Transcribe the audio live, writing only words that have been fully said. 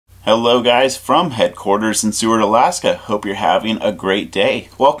Hello guys from headquarters in Seward, Alaska. Hope you're having a great day.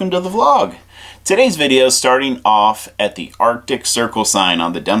 Welcome to the vlog. Today's video is starting off at the Arctic Circle sign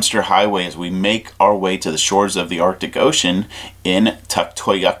on the Dempster Highway as we make our way to the shores of the Arctic Ocean in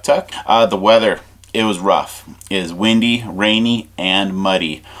Tuktoyaktuk. The weather, it was rough. It is windy, rainy, and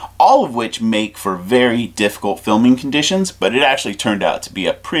muddy. All of which make for very difficult filming conditions, but it actually turned out to be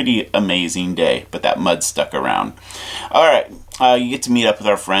a pretty amazing day, but that mud stuck around. Alright, you get to meet up with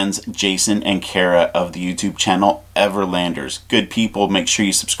our friends Jason and Kara of the YouTube channel Everlanders. Good people, make sure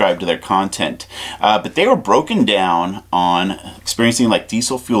you subscribe to their content. But they were broken down on experiencing like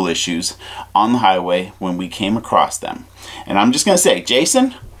diesel fuel issues on the highway when we came across them. And I'm just going to say,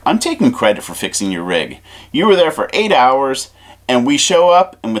 Jason, I'm taking credit for fixing your rig. You were there for 8 hours, and we show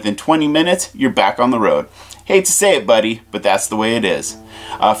up, and within 20 minutes, you're back on the road. Hate to say it, buddy, but that's the way it is.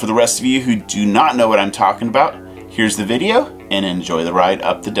 For the rest of you who do not know what I'm talking about, here's the video, and enjoy the ride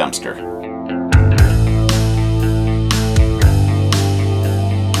up the Dempster.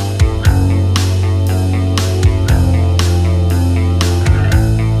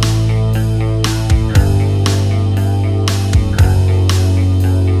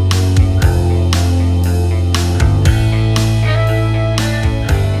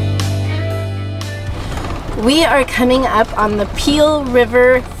 We are coming up on the Peel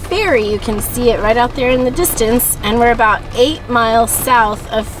River Ferry. You can see it right out there in the distance, and we're about 8 miles south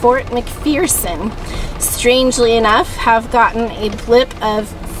of Fort McPherson. Strangely enough, have gotten a blip of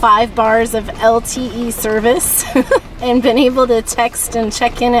 5 bars of LTE service and been able to text and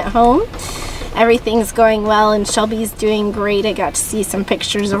check in at home. Everything's going well, and Shelby's doing great. I got to see some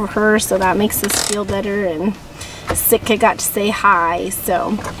pictures of her, so that makes us feel better, and Sitka got to say hi.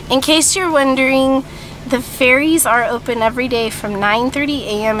 So, in case you're wondering, the ferries are open every day from 9:30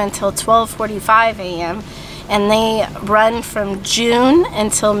 a.m. until 12:45 a.m. and they run from June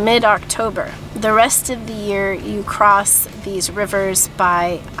until mid-October. The rest of the year you cross these rivers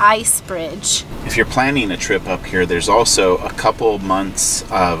by ice bridge. If you're planning a trip up here, there's also a couple months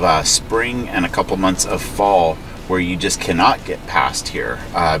of spring and a couple months of fall where you just cannot get past here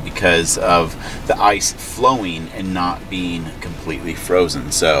because of the ice flowing and not being completely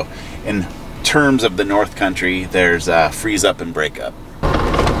frozen. So in terms of the North Country, there's freeze up and break up.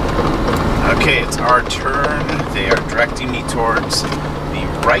 Okay, it's our turn. They are directing me towards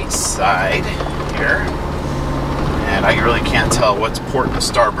the right side here, and I really can't tell what's port and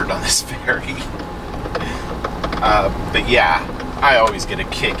starboard on this ferry. But yeah, I always get a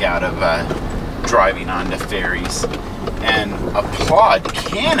kick out of driving onto ferries, and applaud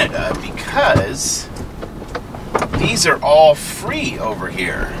Canada because these are all free over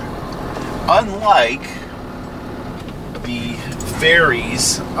here. Unlike the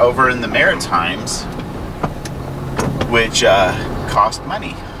ferries over in the Maritimes, which cost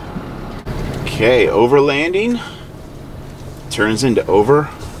money. Okay, overlanding turns into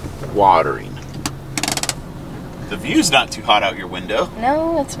overwatering. The view's not too hot out your window.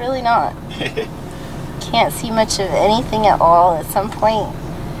 No, it's really not. Can't see much of anything at all at some point.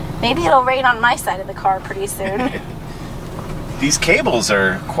 Maybe it'll rain on my side of the car pretty soon. These cables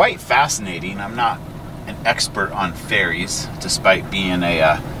are quite fascinating. I'm not an expert on ferries, despite being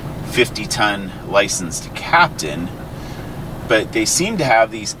a 50-ton licensed captain, but they seem to have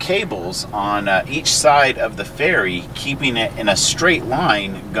these cables on each side of the ferry, keeping it in a straight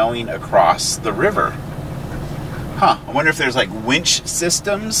line going across the river. Huh, I wonder if there's like winch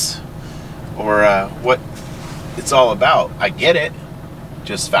systems or what it's all about. I get it,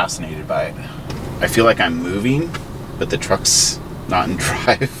 just fascinated by it. I feel like I'm moving, but the truck's not in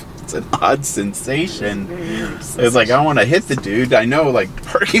drive. It's an odd sensation. It's like I don't want to hit the dude. I know like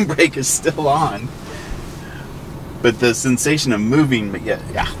parking brake is still on, but the sensation of moving, but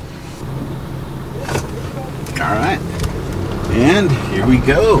yeah. All right, and here we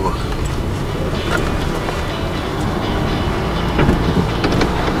go.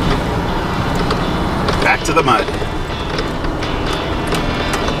 Back to the mud.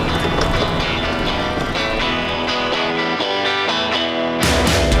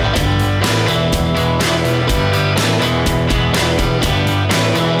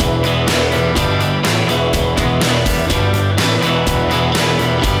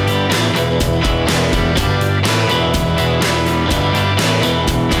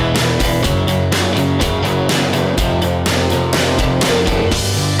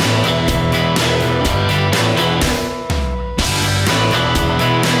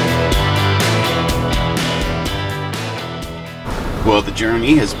 Well, the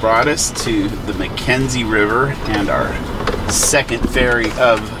journey has brought us to the Mackenzie River and our second ferry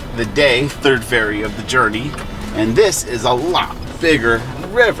of the day, third ferry of the journey, and this is a lot bigger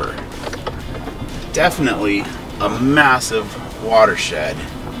river. Definitely a massive watershed.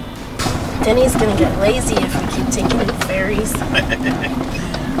 Denny's gonna get lazy if we keep taking the ferries.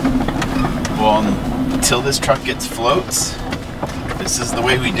 Well, until this truck gets floats, this is the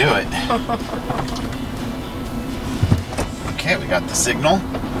way we do it. Okay, we got the signal.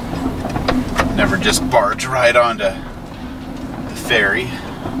 Never just barge right onto the ferry.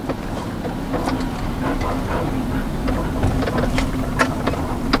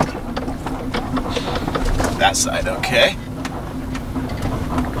 That side, okay.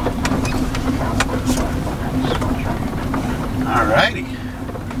 Alrighty.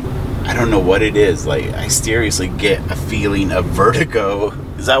 I don't know what it is. Like, I seriously get a feeling of vertigo.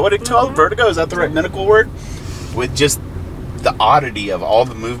 Is that what it's called? Vertigo? Is that the right medical word? With just the oddity of all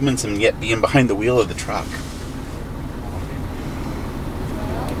the movements and yet being behind the wheel of the truck.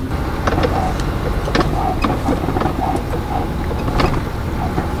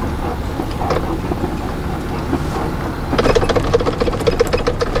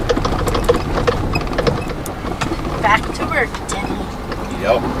 Back to work, Denny.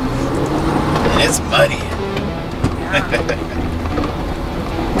 Yep. And it's muddy.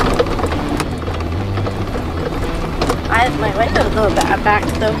 I have my window back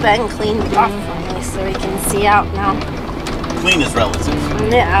though, Ben cleaned it off for me so we can see out now. Clean is relative.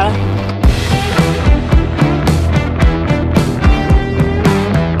 Yeah.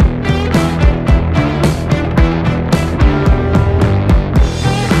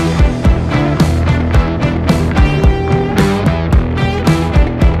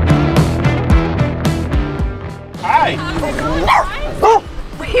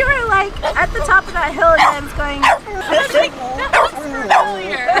 We were like at the top of that hill and Ben's going.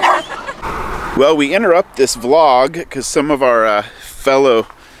 Well, we interrupt this vlog because some of our fellow,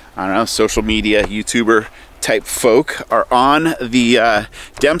 I don't know, social media YouTuber type folk are on the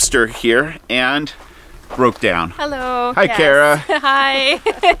Dempster here and broke down. Hello. Hi, yes. Kara. Hi.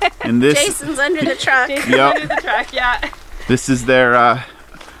 And this, Jason's under the truck. Jason's under the truck, yeah. This is their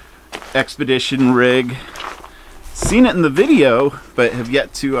expedition rig. Seen it in the video, but have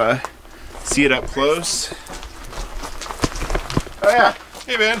yet to see it up close. Oh yeah.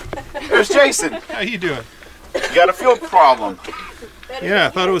 Hey man, There's Jason. how you doing? You got a fuel problem. Yeah, I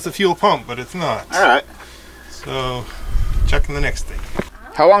thought it was a fuel pump, but it's not. All right. So, checking the next thing.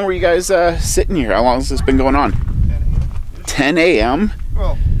 How long were you guys sitting here? How long has this been going on? 10 a.m.?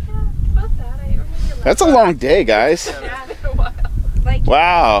 Well, About that, That's a long day, guys. yeah, a while. Like,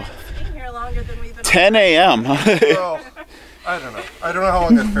 Wow. been here longer than we've been. 10 a.m. well, I don't know. I don't know how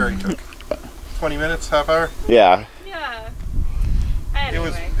long that ferry took. 20 minutes, half hour? Yeah. Yeah. It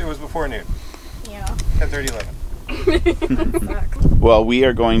Anyway. was before noon. Yeah. 10:30, 11. Well, we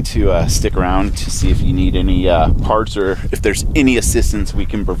are going to stick around to see if you need any parts or if there's any assistance we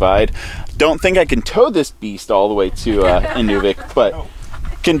can provide. Don't think I can tow this beast all the way to Inuvik, but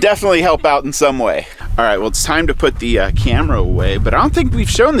can definitely help out in some way. All right, well, it's time to put the camera away, but I don't think we've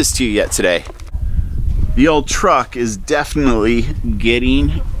shown this to you yet today. The old truck is definitely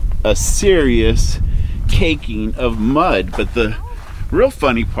getting a serious caking of mud, but the real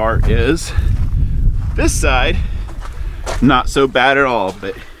funny part is this side, not so bad at all,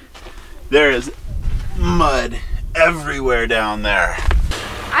 but there is mud everywhere down there.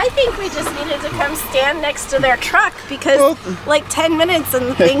 I think we just needed to come stand next to their truck because like 10 minutes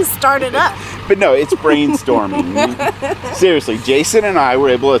and things started up. But no, it's brainstorming. Seriously, Jason and I were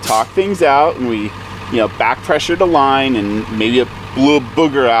able to talk things out, and we, you know, back pressured a line and maybe it blew a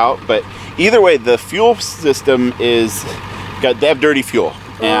booger out. But either way, the fuel system is they have dirty fuel.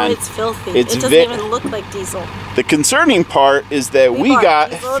 And it's filthy. It doesn't even look like diesel. The concerning part is that we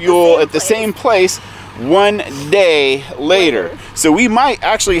got fuel at the same place 1 day later. So we might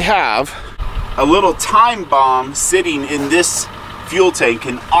actually have a little time bomb sitting in this fuel tank,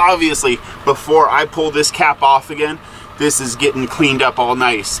 and obviously before I pull this cap off again, this is getting cleaned up all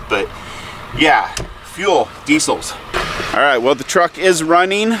nice. But yeah, fuel, diesels. All right, well, the truck is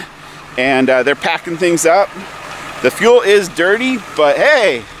running and they're packing things up. The fuel is dirty, but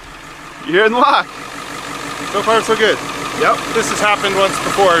hey, you're in luck. So far, so good. Yep. This has happened once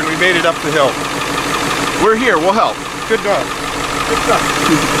before, and we made it up the hill. We're here, we'll help. Good job. Good stuff.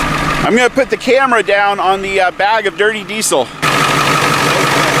 I'm gonna put the camera down on the bag of dirty diesel.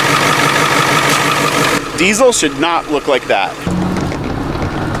 Diesel should not look like that.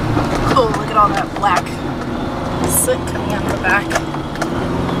 Oh, look at all that black soot coming out of the back.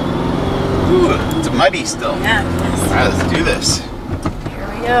 Ooh, it's muddy still. Yeah, it is. All right, let's do this. Here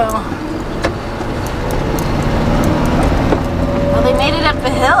we go. Well, they made it up the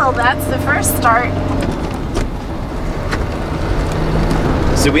hill. That's the first start.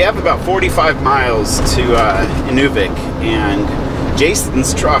 So we have about 45 miles to Inuvik, and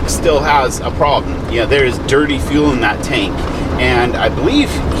Jason's truck still has a problem. Yeah, there is dirty fuel in that tank, and I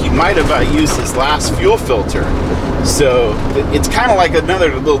believe he might have used his last fuel filter. So it's kind of like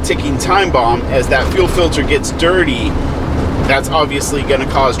another little ticking time bomb. As that fuel filter gets dirty, that's obviously going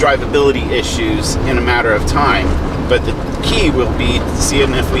to cause drivability issues in a matter of time. But the key will be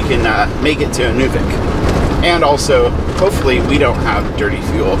seeing if we can make it to Inuvik. And also, hopefully we don't have dirty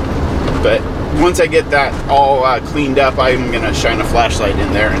fuel. But once I get that all cleaned up, I'm going to shine a flashlight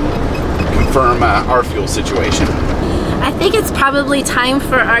in there and confirm our fuel situation. I think it's probably time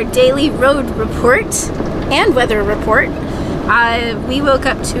for our daily road report and weather report. We woke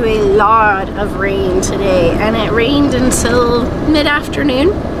up to a lot of rain today, and it rained until mid-afternoon,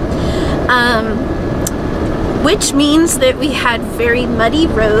 which means that we had very muddy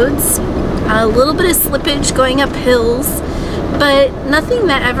roads, a little bit of slippage going up hills, but nothing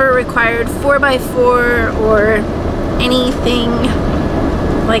that ever required 4x4 or anything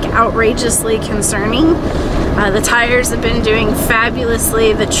like outrageously concerning. The tires have been doing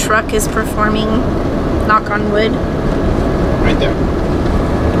fabulously. The truck is performing, knock on wood. Right there.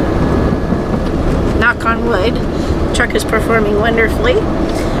 Knock on wood. The truck is performing wonderfully.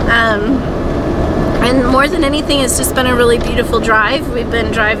 And more than anything, it's just been a really beautiful drive. We've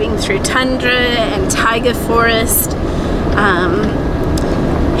been driving through tundra and taiga forest.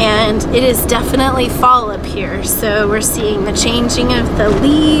 And it is definitely fall up here, so we're seeing the changing of the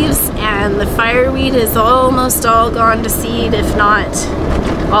leaves, and the fireweed is almost all gone to seed, if not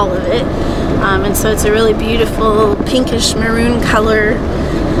all of it. And so it's a really beautiful pinkish maroon color.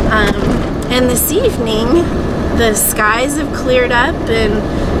 And this evening the skies have cleared up, and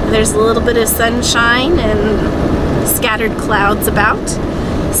there's a little bit of sunshine and scattered clouds about.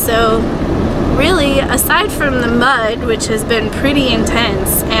 So really, aside from the mud, which has been pretty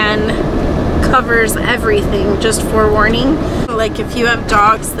intense and covers everything, just forewarning, like if you have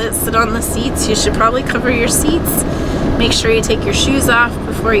dogs that sit on the seats, you should probably cover your seats. Make sure you take your shoes off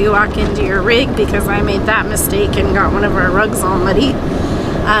before you walk into your rig, because I made that mistake and got one of our rugs all muddy,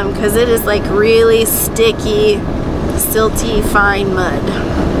 because it is like really sticky, silty, fine mud.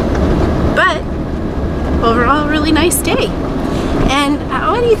 But overall, really nice day. And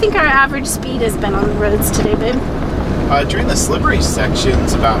what do you think our average speed has been on the roads today, babe? During the slippery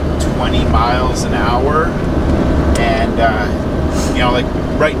sections, about 20 miles an hour. And, you know, like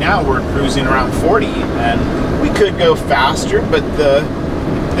right now we're cruising around 40. And we could go faster, but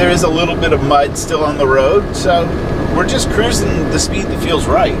there is a little bit of mud still on the road. So we're just cruising the speed that feels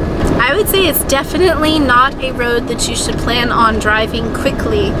right. I would say it's definitely not a road that you should plan on driving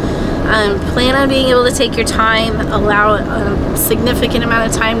quickly. Plan on being able to take your time, allow a significant amount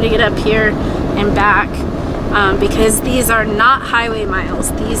of time to get up here and back, because these are not highway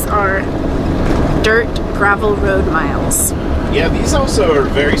miles. These are dirt gravel road miles. Yeah, these also are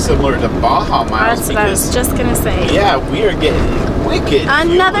very similar to Baja miles. That's what I was just gonna say. Yeah, we are getting wicked.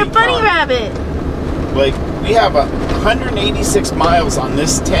 Another bunny rabbit. Like, we have 186 miles on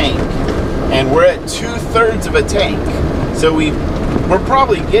this tank, and we're at 2/3 of a tank. So we're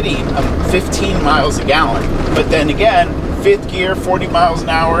probably getting 15 miles a gallon. But then again, fifth gear, 40 miles an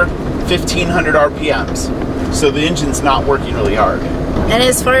hour, 1500 RPMs. So the engine's not working really hard. And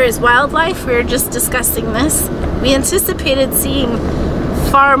as far as wildlife, we were just discussing this. We anticipated seeing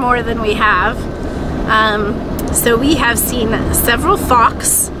far more than we have. So we have seen several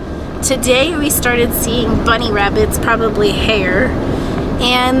fox. Today we started seeing bunny rabbits, probably hare.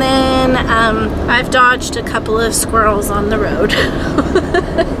 And then I've dodged a couple of squirrels on the road.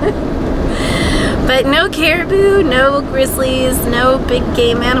 But no caribou, no grizzlies, no big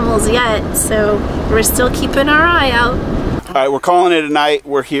game animals yet. So we're still keeping our eye out. All right, we're calling it a night.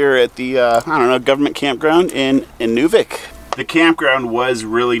 We're here at the, I don't know, government campground in Inuvik. The campground was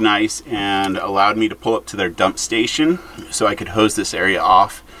really nice and allowed me to pull up to their dump station so I could hose this area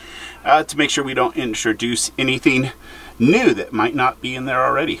off to make sure we don't introduce anything new that might not be in there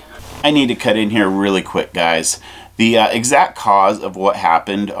already. I need to cut in here really quick, guys. The exact cause of what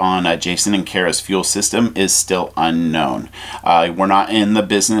happened on Jason and Kara's fuel system is still unknown. We're not in the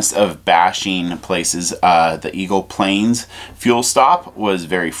business of bashing places. The Eagle Plains fuel stop was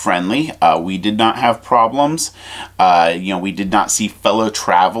very friendly. We did not have problems. You know, we did not see fellow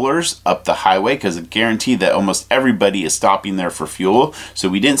travelers up the highway, because I guarantee that almost everybody is stopping there for fuel. So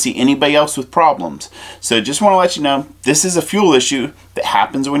we didn't see anybody else with problems. So just want to let you know, this is a fuel issue that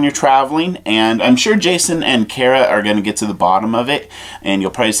happens when you're traveling, and I'm sure Jason and Kara are going to get to the bottom of it, and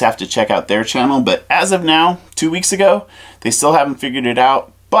you'll probably just have to check out their channel. But as of now, 2 weeks ago, they still haven't figured it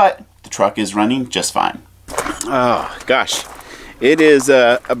out, but the truck is running just fine. Oh gosh, It is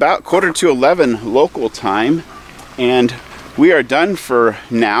about 11:15 local time, and we are done for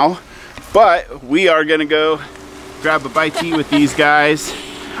now, but we are gonna go grab a bite to eat with these guys.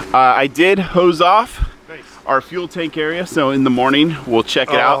 I did hose off our fuel tank area, so in the morning we'll check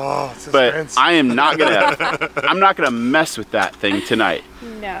it out. But I am not gonna I'm not gonna mess with that thing tonight.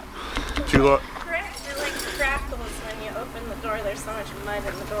 No. It like crackles when you open the door. There's so much mud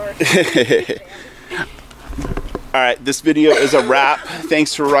in the door. Alright, this video is a wrap.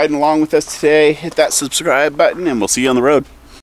 Thanks for riding along with us today. Hit that subscribe button and we'll see you on the road.